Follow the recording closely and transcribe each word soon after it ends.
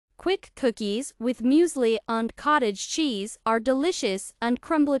quick cookies with muesli and cottage cheese are delicious and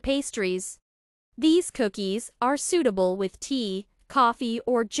crumbly pastries. These cookies are suitable with tea, coffee,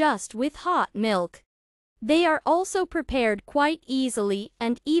 or just with hot milk. They are also prepared quite easily,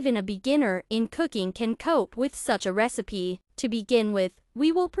 and even a beginner in cooking can cope with such a recipe. To begin with,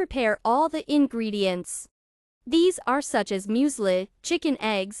 we will prepare all the ingredients. These are such as muesli, chicken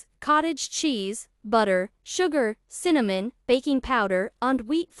eggs, cottage cheese, butter, sugar, cinnamon, baking powder, and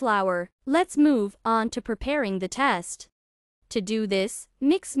wheat flour. Let's move on to preparing the test. To do this,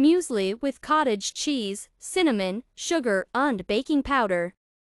 mix muesli with cottage cheese, cinnamon, sugar, and baking powder.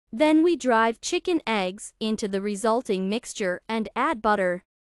 Then we drive chicken eggs into the resulting mixture and add butter.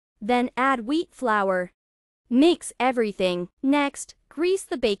 Then add wheat flour. Mix everything. Next, grease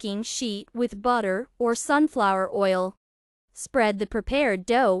the baking sheet with butter or sunflower oil. Spread the prepared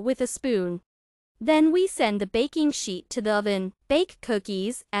dough with a spoon. Then we send the baking sheet to the oven. Bake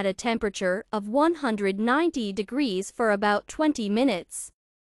cookies at a temperature of 190 degrees for about 20 minutes.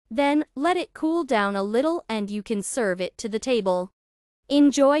 Then, let it cool down a little and you can serve it to the table.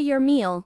 Enjoy your meal.